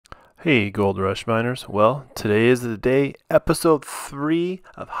Hey, Gold Rush miners. Well, today is the day. Episode 3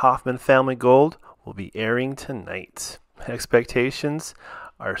 of Hoffman Family Gold will be airing tonight. Expectations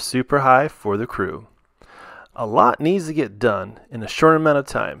are super high for the crew. A lot needs to get done in a short amount of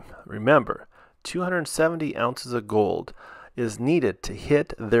time. Remember, 270 ounces of gold is needed to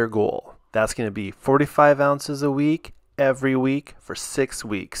hit their goal. That's going to be 45 ounces a week, every week for 6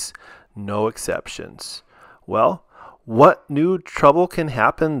 weeks. No exceptions. Well, what new trouble can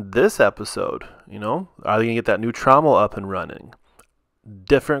happen this episode? Are they going to get that new trauma up and running?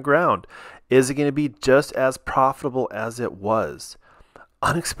 Different ground. Is it going to be just as profitable as it was?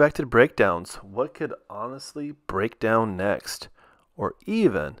 Unexpected breakdowns. What could honestly break down next? Or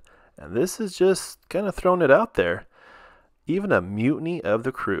even, and this is just kind of throwing it out there, even a mutiny of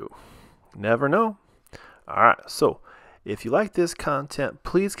the crew. Never know. Alright, so if you like this content,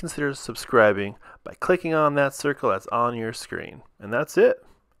 please consider subscribing by clicking on that circle that's on your screen. And that's it.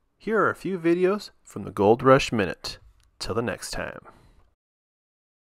 Here are a few videos from the Gold Rush Minute. Till the next time.